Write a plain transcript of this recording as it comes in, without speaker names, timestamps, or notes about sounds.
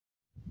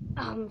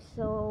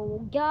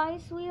So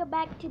guys, we are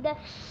back to the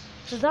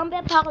zombie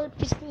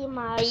apocalypse theme,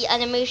 my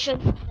animation,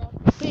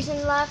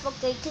 prison life.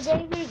 Okay,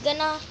 today we're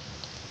gonna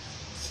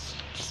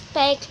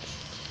spec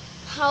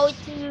how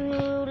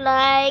to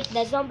like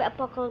the zombie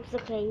apocalypse.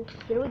 Okay,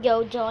 here we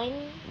go. Join.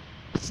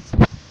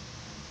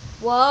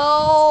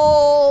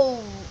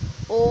 Whoa!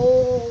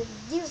 Oh,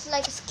 this is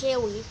like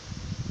scary,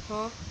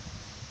 huh?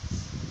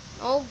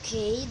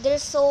 Okay,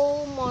 there's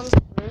so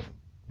monsters.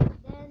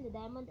 Then the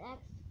diamond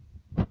axe,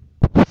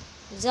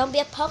 zombie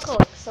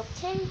apocalypse.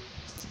 Okay,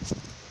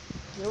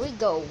 here we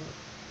go.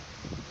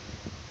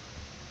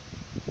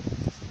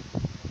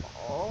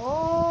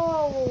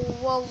 Oh,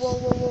 whoa, whoa, whoa,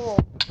 whoa, whoa.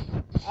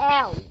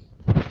 Ow.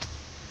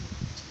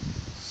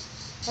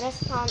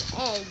 Respawn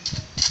egg.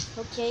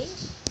 Okay.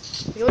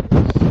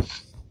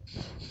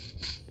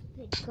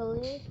 Take a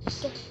look.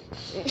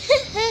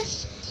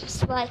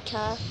 It's like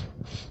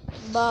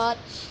but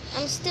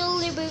I'm still a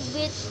little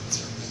bit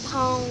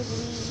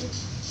hungry.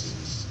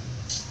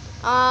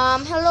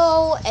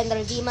 Hello,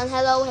 Ender Demon.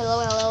 Hello, hello,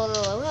 hello,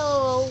 hello,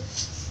 hello.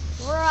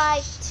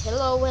 Right.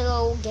 Hello,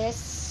 hello,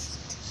 guest.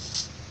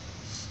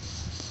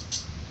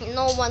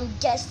 No one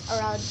guest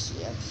around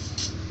here.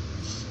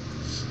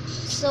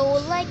 So,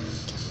 like,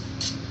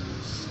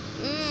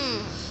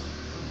 mm,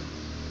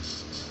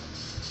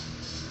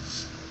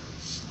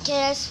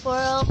 guess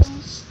from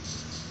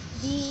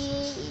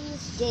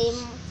this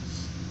game,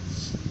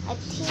 I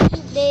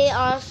think they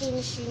are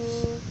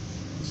finishing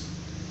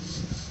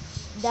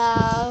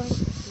the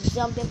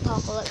zombie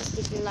apocalypse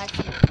if like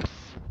me.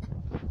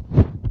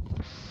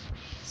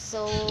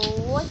 So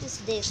what is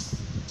this?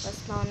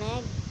 That's not an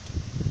egg.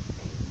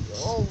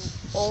 Oh,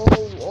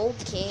 oh,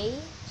 okay.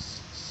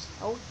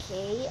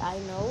 Okay, I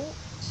know.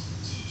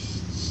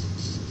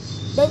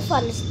 Don't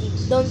fall asleep.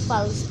 Don't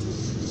fall asleep.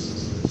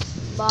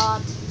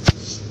 But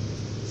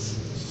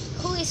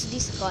who is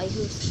this guy?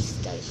 Who is this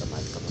guy? Come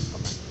on, come on,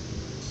 come on.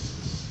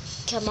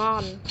 Come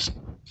on.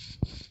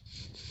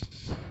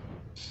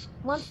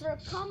 Monster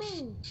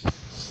coming!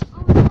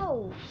 Oh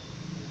no!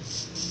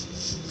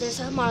 There's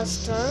a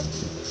monster.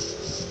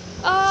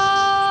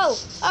 Oh!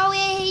 Oh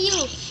yeah,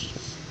 you!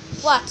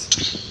 What?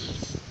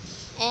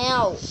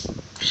 Ow!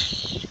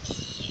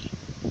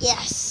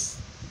 Yes!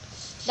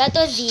 That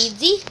was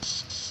easy.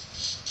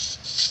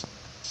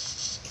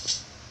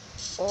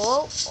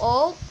 Oh,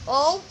 oh,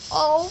 oh,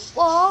 oh,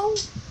 oh!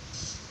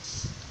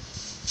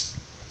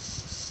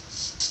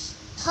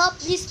 Help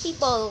these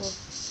people!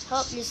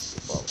 Help these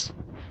people!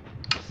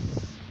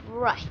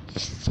 Right.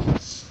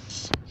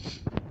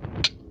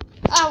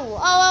 Oh, oh,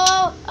 oh,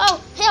 oh, oh,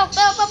 help,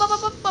 help, help,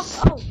 help, help, help,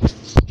 oh.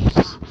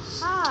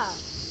 Aha.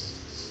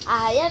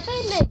 I have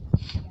finished.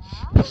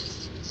 Yeah.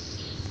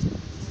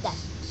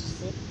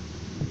 That's it.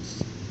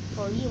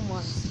 For you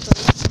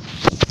monsters.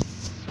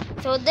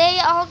 So they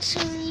are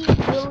actually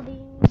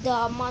building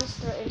the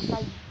monster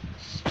inside.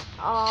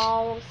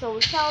 So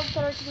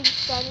shelter,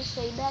 please can you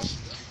say that?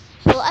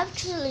 So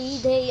actually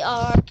they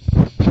are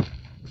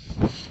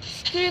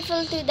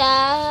fearful to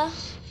the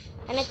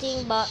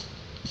anything but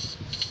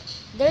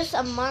there's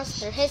a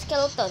monster. Hey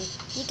skeleton,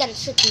 you can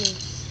shoot me.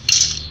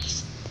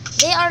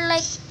 They are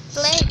like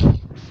plague.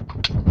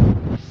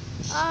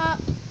 Uh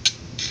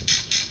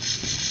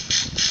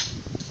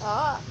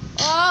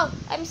oh,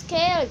 I'm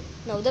scared.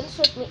 No, don't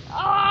shoot me.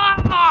 Oh,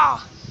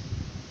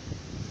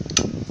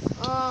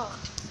 oh,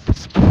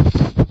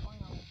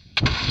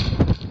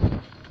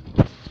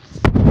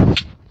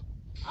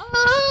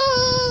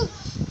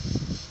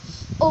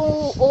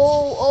 oh,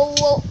 oh, oh,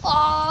 oh,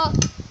 oh.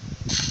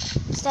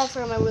 It's time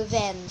for my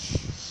revenge.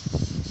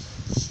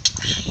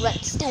 Right,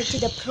 it's time to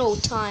the pro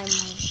time.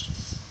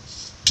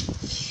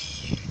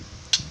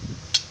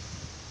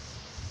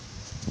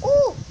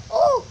 Oh,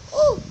 oh,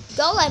 oh!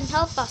 Golem,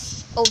 help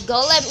us! Oh,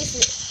 Golem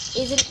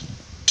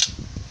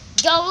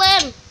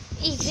Golem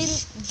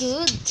isn't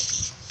good.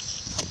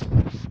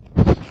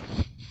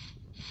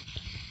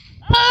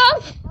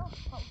 Oh!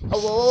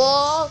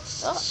 Oh!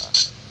 Oh!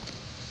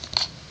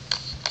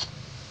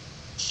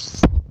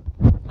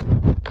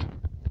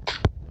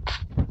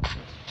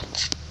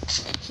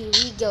 Here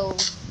we go.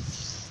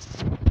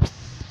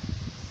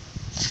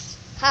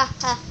 Ha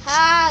ha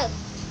ha!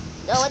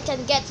 No one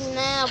can get me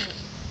now.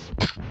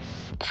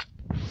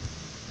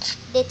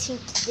 They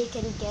think they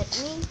can get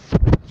me.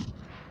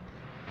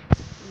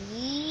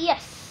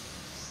 Yes.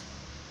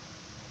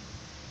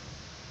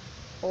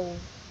 Oh.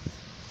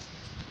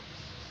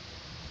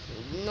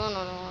 No,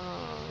 no, no, no,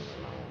 no,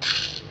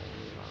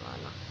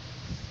 no.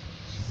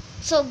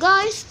 So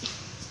guys,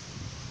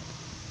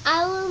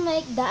 I will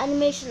make the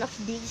animation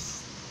of this.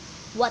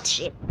 Watch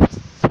it.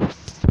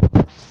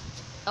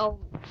 Oh.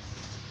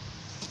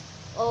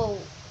 Oh.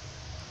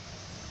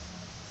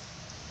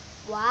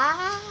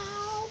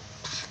 Wow.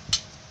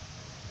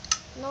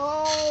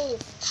 No.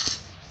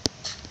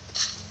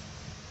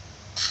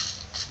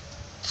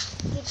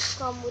 Kids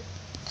come with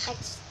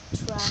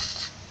extra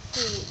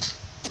food.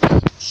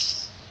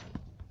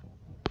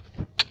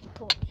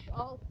 Torch.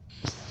 Oh.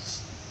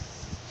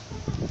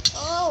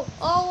 Oh.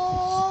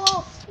 Oh.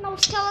 Oh. No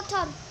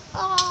skeleton.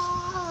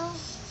 Oh.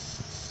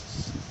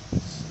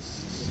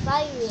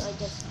 fly, or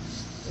just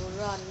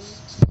run?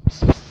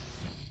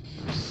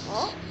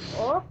 Oh,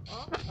 oh,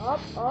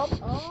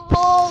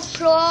 oh,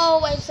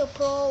 pro! I'm so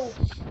pro.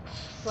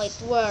 Wait,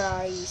 where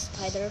are you,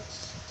 spider?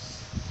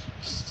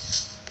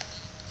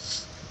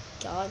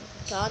 John,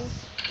 John,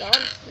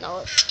 John,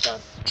 no, John.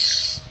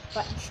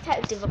 But it's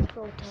time to the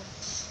pro time.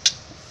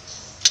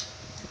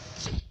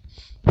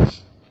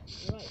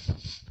 Right.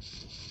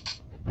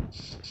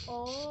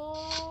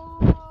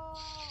 Oh,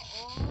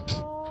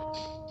 oh.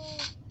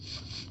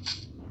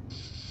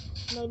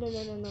 No, no,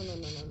 no, no, no, no, no,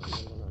 no, no,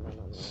 no, no, no, no,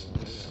 no, no.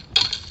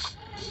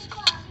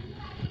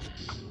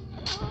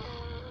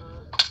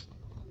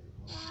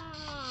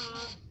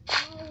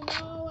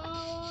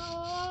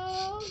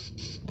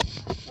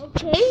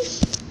 Okay,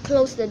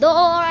 close the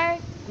door.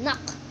 Knock.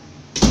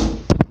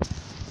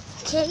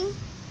 Okay.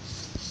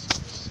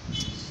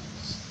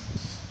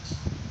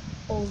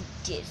 Oh,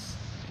 this.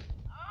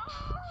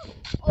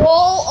 Oh,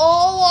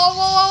 oh, oh,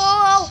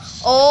 oh,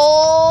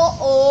 oh, oh,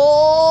 oh.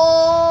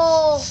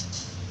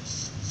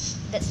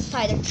 That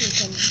spider king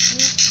can beat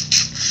me.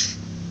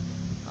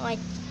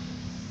 Alright.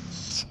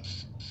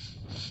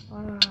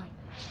 Alright.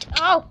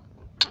 Oh!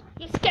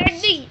 You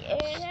scared me!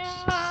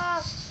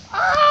 Yeah.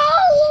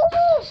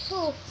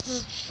 Oh!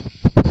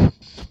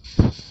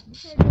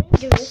 These are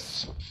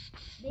dangerous.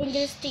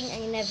 Dangerous thing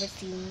I never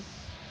seen.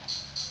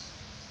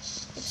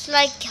 It's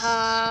like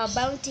a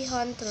bounty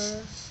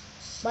hunter,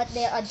 but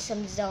they add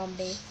some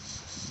zombie.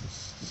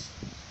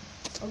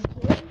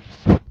 Okay.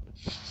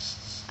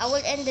 I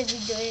will end the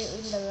video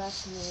in the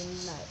last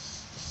night.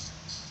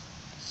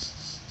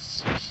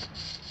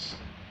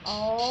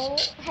 Oh,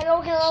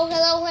 hello, hello,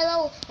 hello,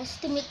 hello. Nice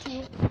to meet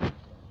you.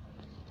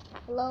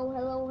 Hello,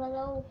 hello,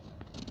 hello.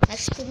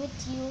 Nice to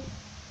meet you.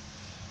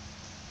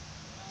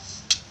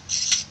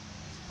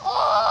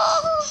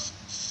 Oh!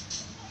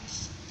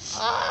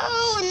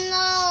 Oh,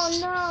 no,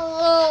 no.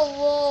 Oh,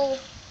 whoa.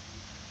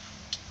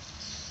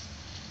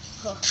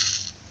 Huh.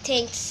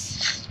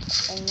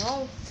 Thanks. Oh,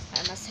 no.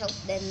 I must help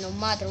them no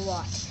matter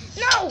what.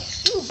 No!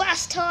 You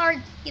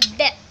bastard! You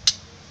bet.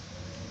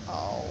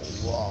 Oh,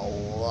 whoa,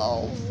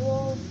 whoa,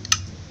 whoa.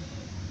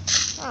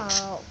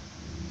 Oh,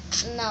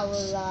 now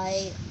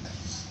like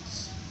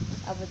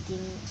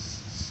everything.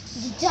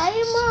 The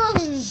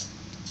diamond!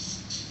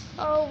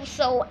 Oh,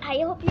 so I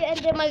hope you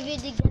enjoyed my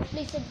video.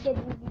 Please subscribe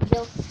to my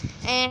video.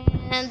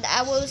 And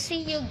I will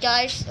see you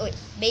guys. Wait,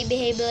 baby,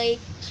 hey, boy.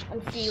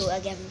 I'll see you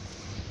again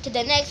to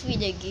the next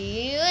video.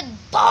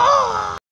 Goodbye!